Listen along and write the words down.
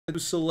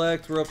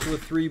Select, we're up to a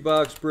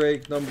 3-box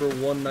break, number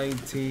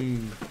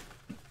 119.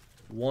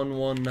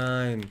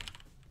 119.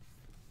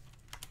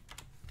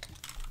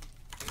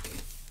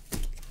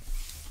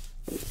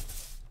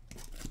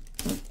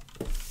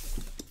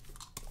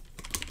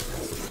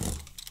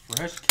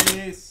 Fresh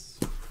case.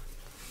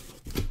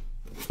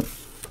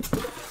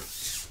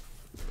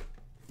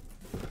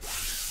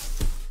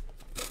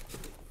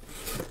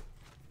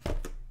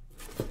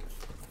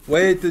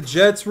 Wait, the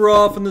Jets were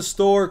off in the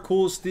store.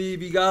 Cool,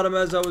 Steve. You got them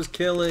as I was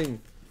killing.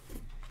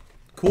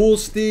 Cool,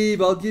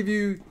 Steve. I'll give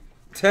you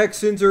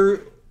Texans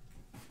or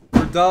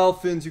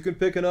Dolphins. You can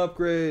pick an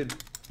upgrade.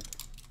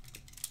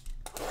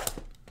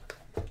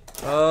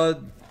 I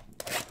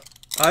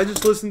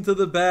just listened to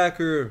the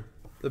backer.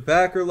 The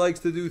backer likes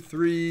to do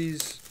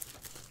threes.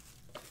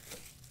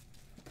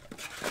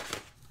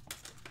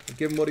 I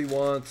give him what he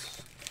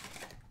wants.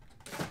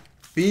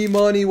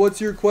 B-Money,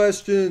 what's your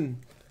question?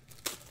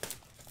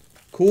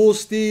 Cool,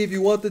 Steve.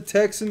 You want the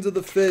Texans or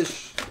the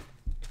Fish?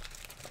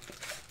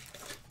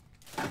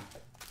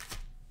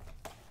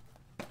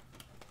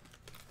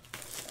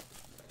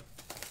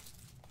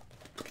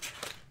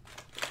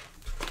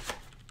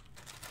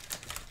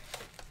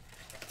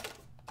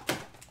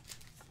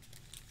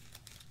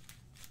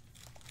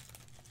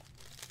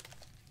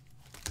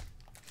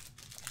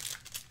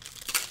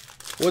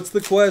 What's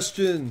the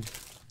question?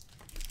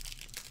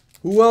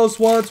 Who else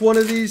wants one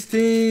of these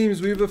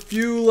teams? We have a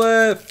few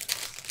left.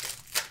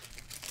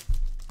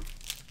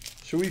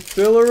 Should we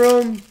filler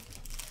them?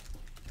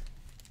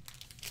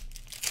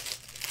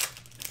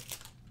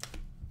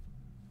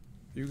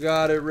 You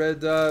got it,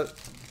 Red Dot.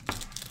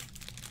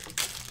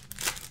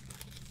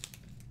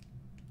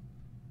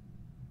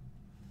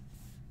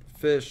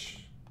 Fish.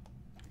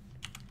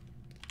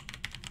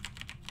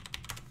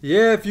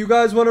 Yeah, if you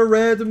guys want to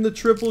random the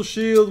triple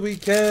shield, we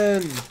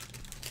can.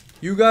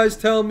 You guys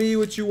tell me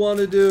what you want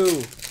to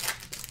do.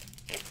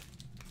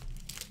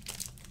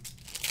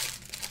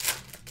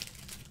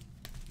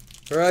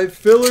 Alright,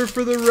 filler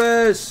for the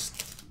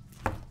rest.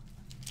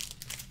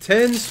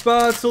 10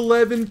 spots,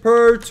 11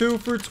 per, 2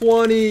 for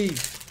 20.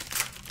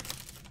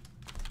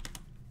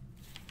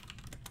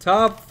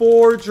 Top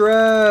 4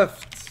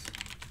 draft.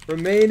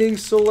 Remaining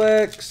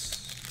selects.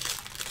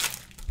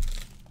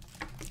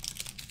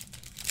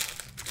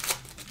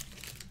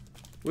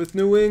 With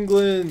New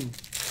England.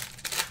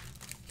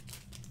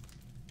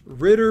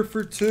 Ritter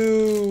for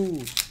 2.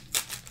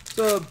 What's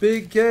up,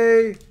 Big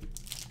K?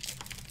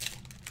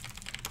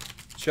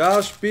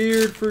 Josh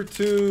Beard for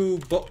 2.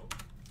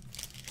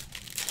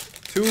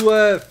 2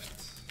 left.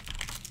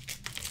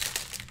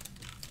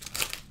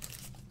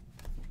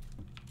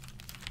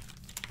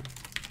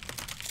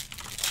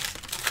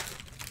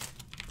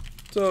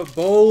 What's up,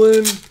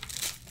 Bolin?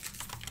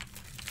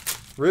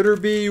 Ritter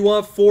B, you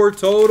want 4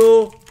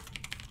 total?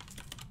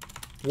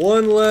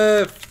 1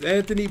 left.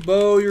 Anthony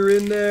Bowe, you're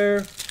in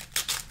there.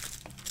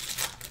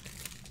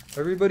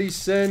 Everybody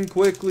send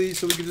quickly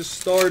so we can just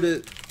start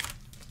it.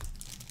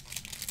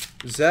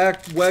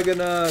 Zach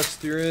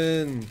Wegenost, you're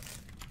in.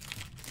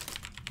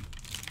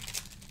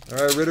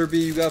 Alright, Ritter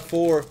B, you got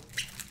 4.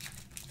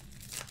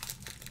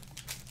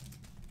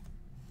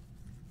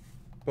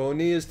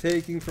 Bonilla's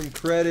taking from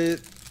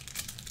credit.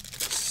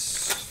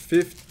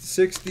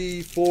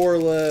 64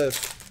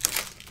 left.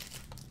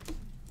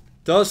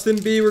 Dustin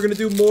B, we're going to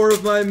do more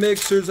of my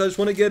mixers. I just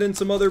want to get in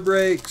some other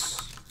breaks.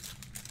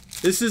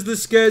 This is the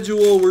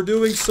schedule. We're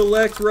doing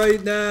select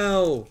right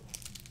now.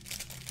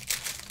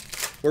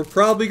 We're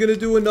probably going to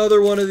do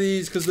another one of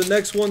these because the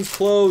next one's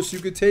close. You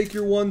could take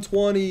your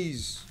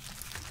 120s.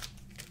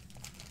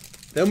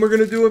 Then we're going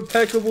to do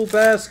impeccable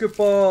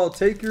basketball.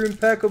 Take your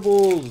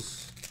impeccables.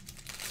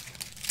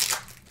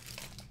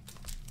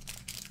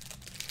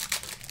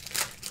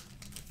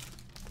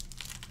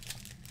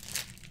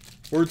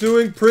 We're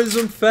doing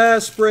Prism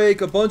Fast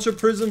Break, a bunch of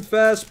Prism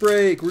Fast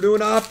Break. We're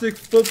doing Optic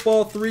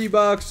Football 3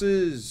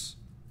 boxes.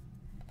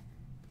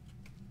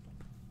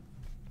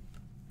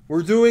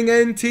 We're doing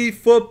NT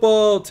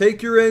Football.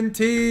 Take your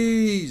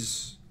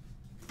NTs.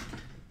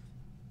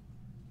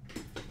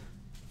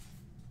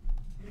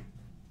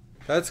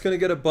 That's going to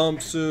get a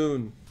bump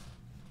soon.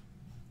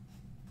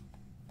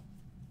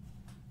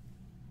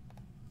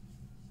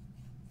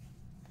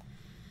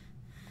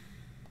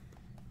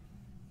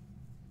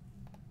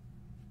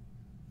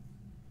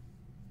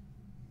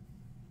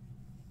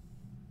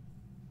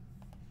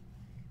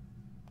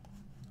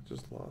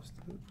 Just lost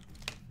it.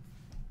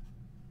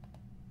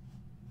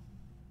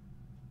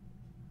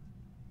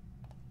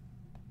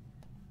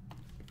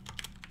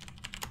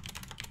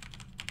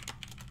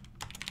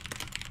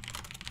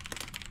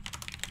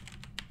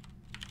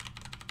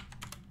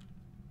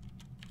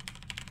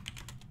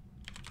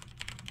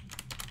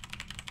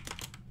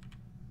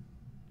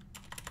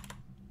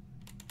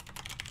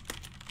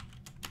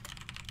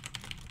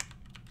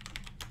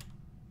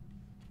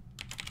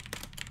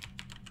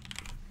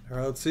 All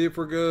right, let's see if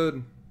we're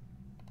good.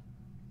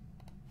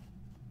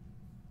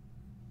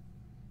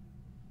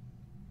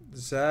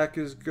 Zach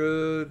is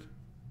good.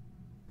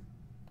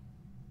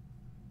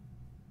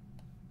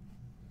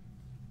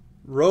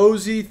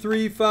 Rosie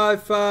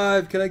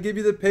 355. Can I give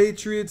you the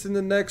Patriots in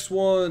the next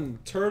one?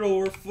 Turtle,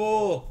 we're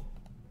full.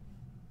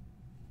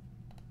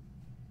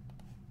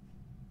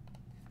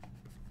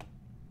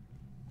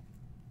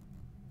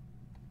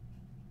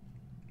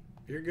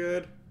 You're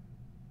good.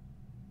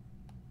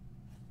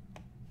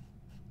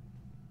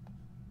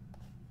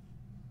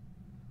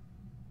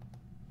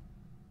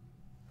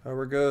 Oh,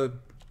 we're good.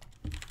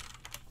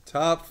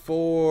 Top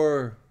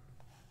 4.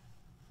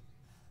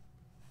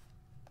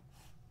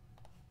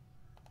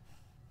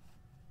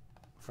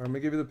 I'm going to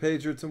give you the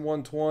Patriots in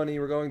 120.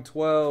 We're going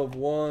 12.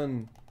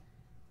 1,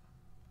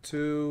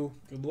 2,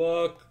 Good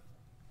luck.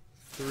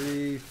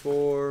 3,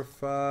 4,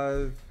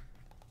 5,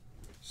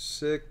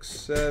 6,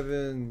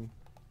 7,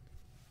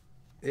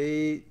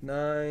 8,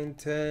 9,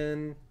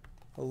 10,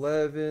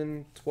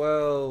 11,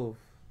 12.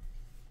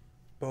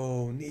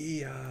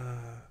 Bonilla.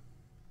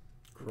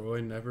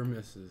 Croy never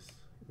misses.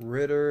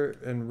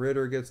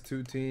 Ritter gets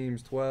 2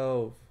 teams.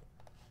 12.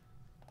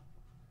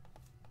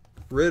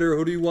 Ritter,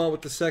 who do you want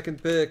with the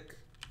second pick?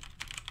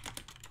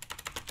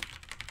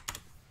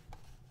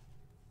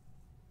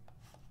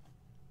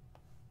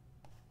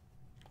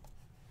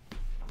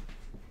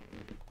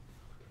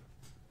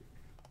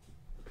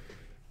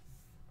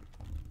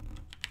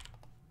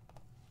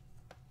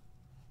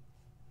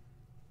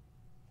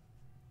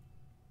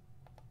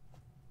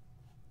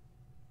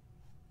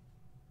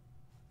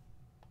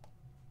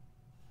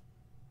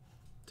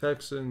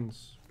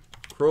 Texans.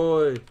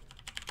 Croy.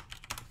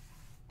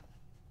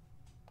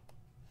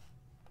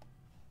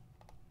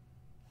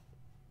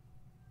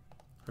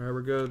 All right,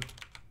 we're good.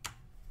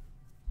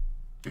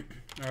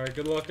 All right,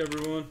 good luck,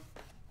 everyone.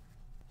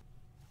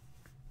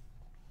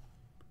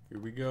 Here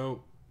we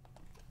go.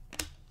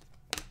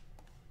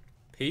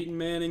 Peyton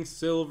Manning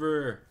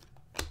silver.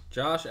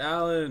 Josh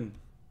Allen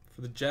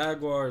for the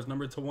Jaguars,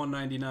 number to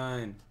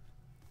 199.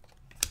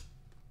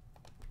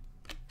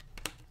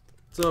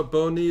 What's up,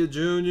 Bonilla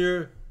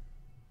Jr.?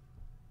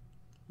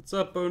 What's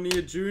up,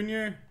 Bonilla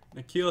Jr.?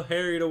 N'Keal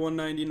Harry to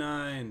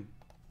 199.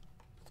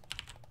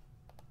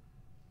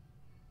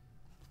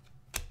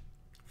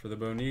 For the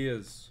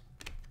Bonillas.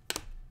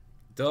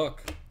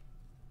 Duck.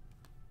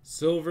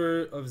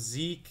 Silver of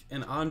Zeke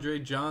and Andre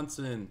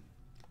Johnson.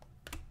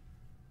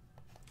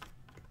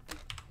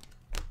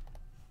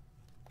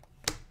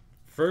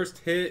 First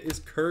hit is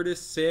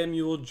Curtis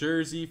Samuel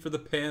jersey for the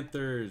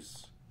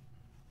Panthers.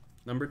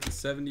 Number to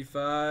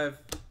 75.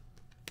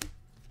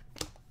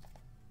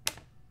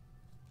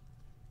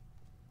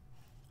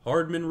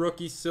 Hardman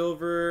rookie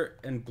silver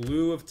and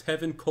blue of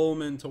Tevin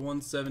Coleman to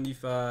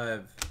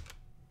 175.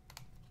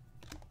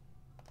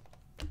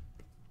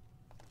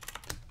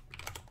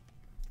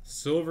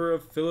 Silver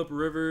of Phillip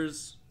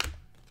Rivers.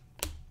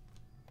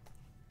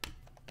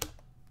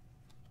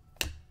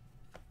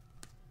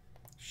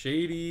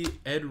 Shady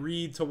Ed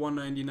Reed to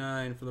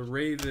 199 for the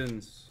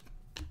Ravens.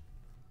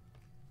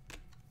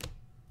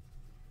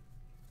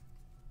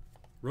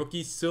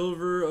 Rookie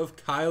silver of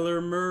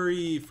Kyler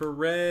Murray for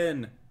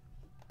Ren.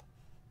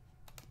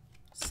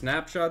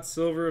 Snapshot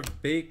silver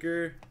of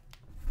Baker.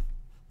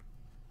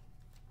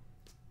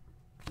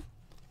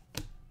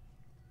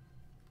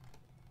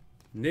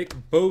 Nick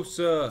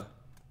Bosa,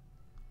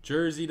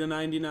 jersey to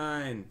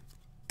 99.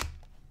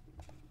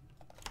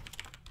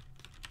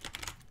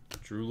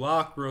 Drew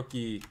Lock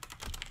rookie.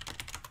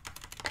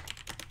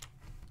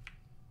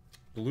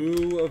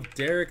 Blue of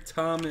Derek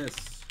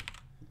Thomas,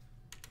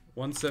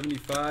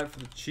 175 for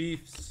the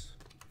Chiefs.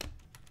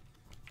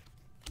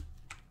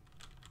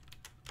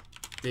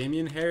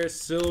 Damian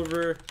Harris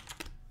silver.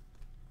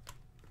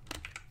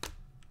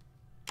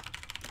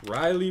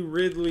 Riley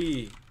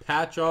Ridley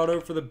patch auto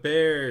for the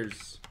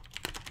Bears.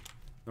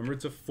 Number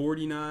to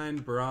 49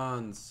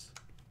 bronze.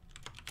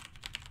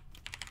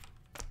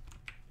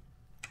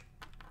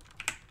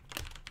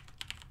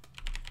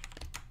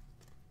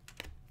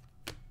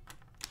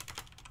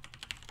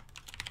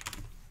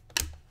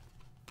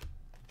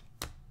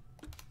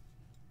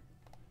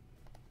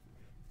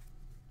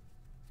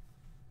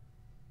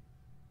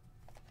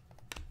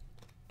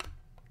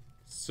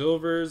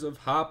 Silvers of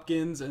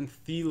Hopkins and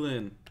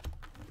Thielen.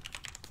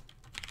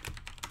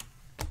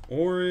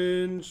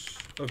 Orange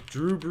of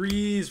Drew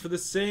Brees for the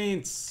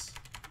Saints.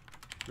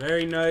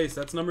 Very nice.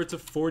 That's number to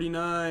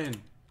 49.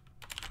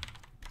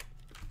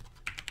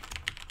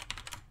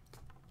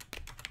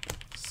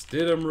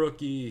 Stidham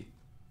rookie.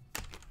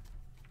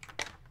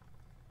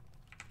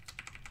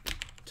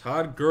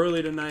 Todd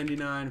Gurley to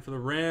 99 for the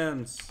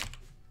Rams.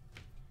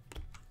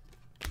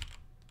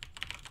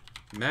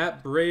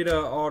 Matt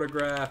Breida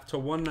autograph to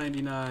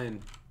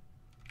 199.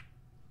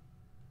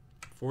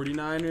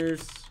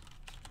 49ers.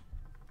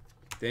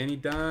 Danny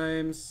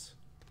Dimes.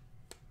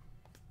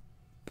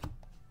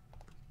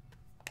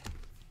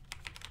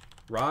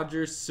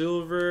 Rodgers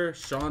silver.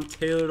 Sean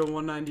Taylor to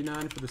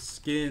 199 for the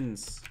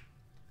Skins.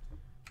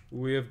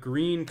 We have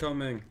green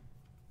coming.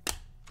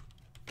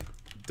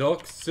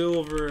 Duck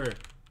silver.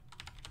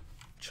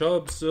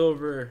 Chubb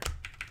silver.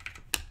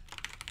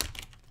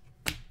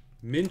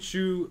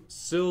 Minshew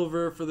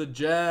silver for the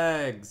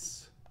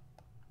Jags.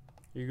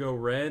 Here you go,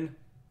 Ren.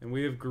 And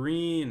we have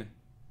green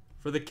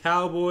for the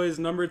Cowboys,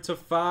 number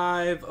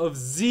 /5 of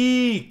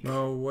Zeke.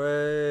 No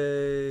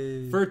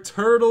way. For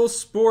Turtle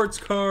Sports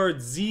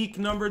Card, Zeke,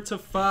 number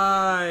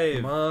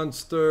 /5.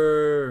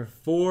 Monster.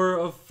 4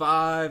 of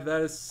 5.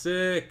 That is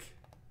sick.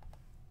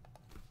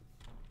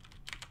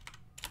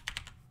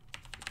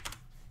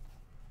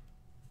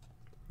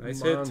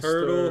 Nice hit,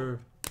 Turtle.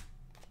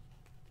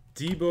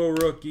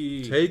 Debo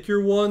rookie. Take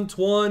your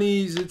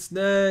 120s. It's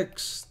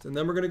next. And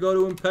then we're going to go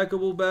to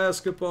Impeccable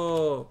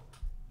Basketball.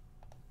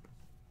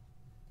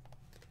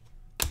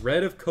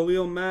 Red of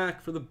Khalil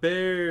Mack for the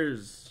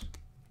Bears.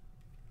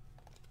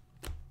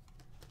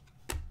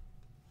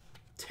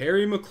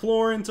 Terry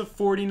McLaurin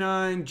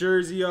 /49,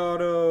 jersey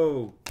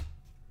auto.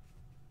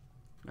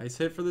 Nice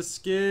hit for the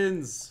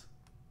Skins.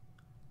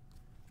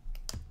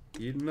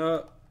 Eating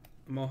up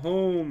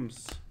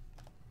Mahomes.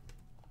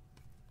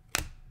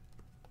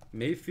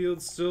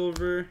 Mayfield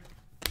silver.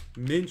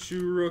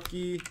 Minshew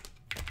rookie.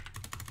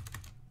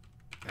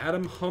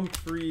 Adam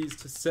Humphries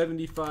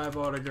 /75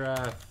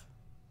 autograph.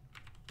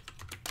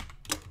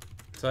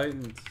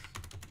 Titans.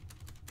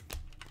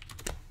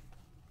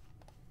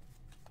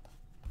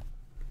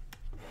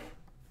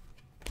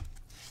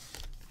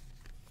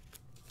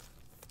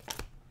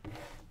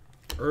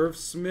 Irv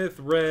Smith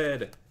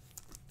red.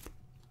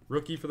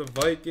 Rookie for the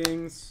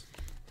Vikings.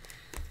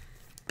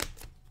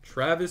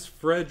 Travis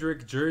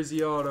Frederick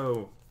jersey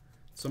auto.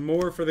 Some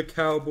more for the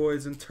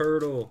Cowboys and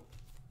Turtle.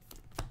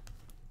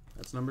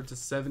 That's numbered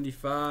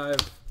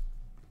 /75.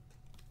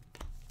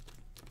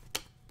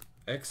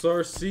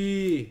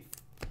 XRC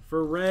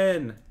for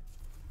Ren.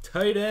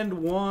 Tight end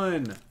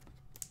 1.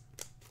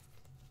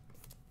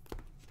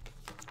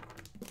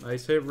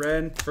 Nice hit,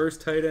 Ren.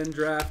 First tight end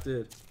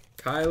drafted.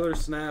 Kyler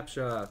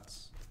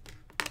snapshots.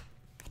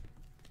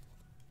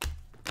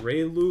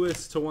 Ray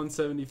Lewis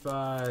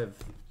 /175.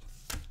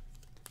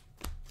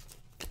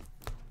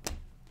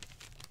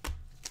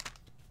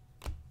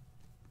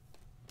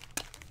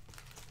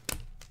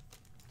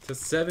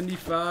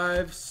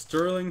 /75,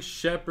 Sterling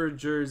Shepard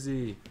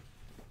jersey.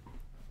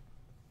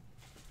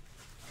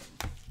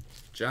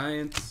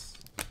 Giants.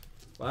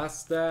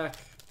 Last stack.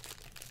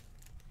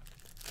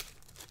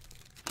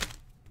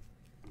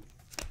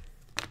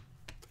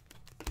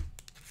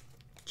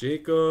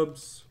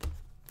 Jacobs.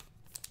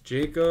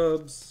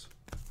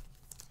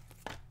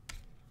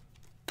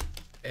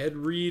 Ed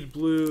Reed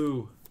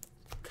blue.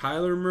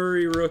 Kyler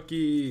Murray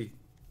rookie.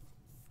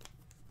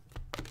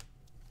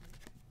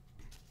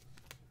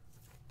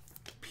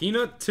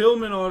 Peanut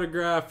Tillman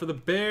autograph for the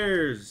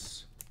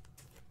Bears.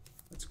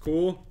 That's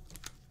cool.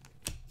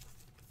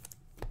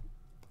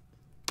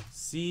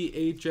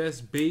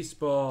 CHS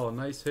baseball.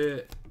 Nice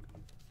hit.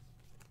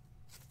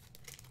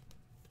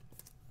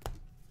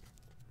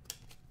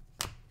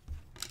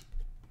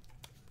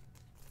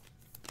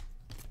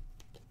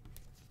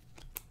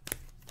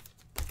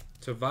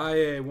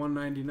 Tavaye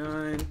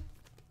 /199.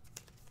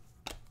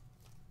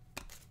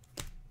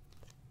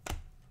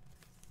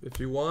 If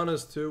you want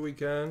us to, we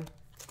can.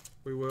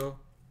 We will.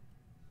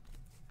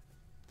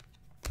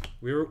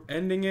 We're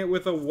ending it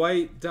with a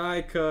white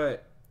die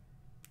cut.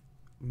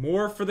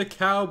 More for the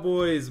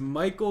Cowboys.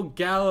 Michael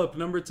Gallup,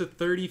 number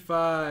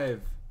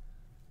 /35.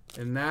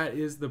 And that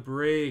is the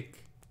break.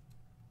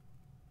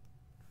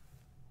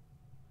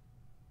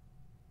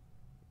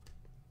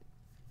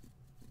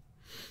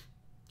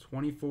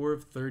 $24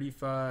 of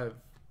 $35.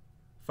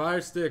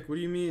 Fire Stick, what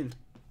do you mean?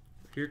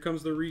 Here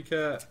comes the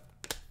recap.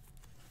 Do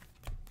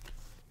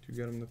you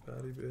get him the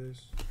patty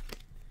base?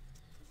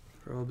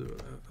 I'll do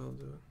it. I'll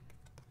do it.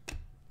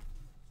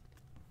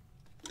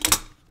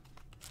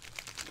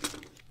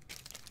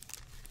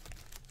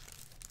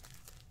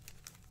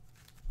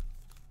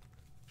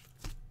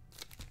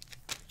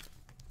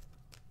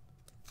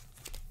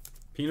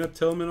 Peanut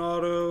Tillman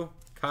auto.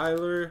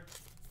 Kyler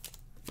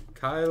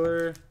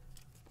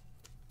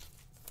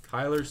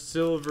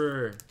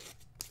silver.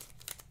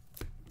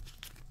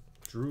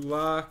 Drew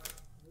Lock.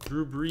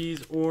 Drew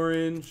Brees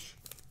orange.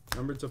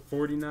 Number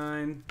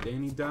 /49.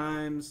 Danny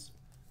Dimes.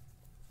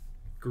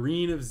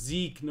 Green of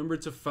Zeke, number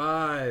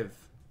 /5.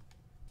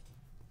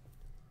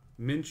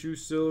 Minshew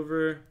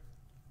silver.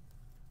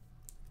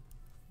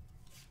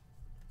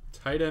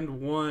 Tight end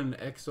 1,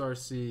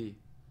 XRC.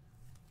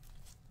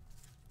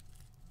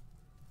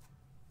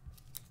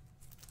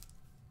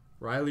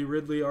 Riley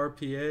Ridley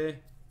RPA.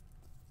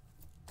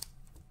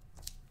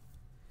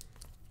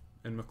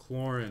 And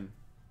McLaurin.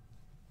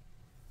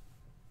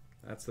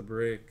 That's the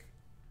break.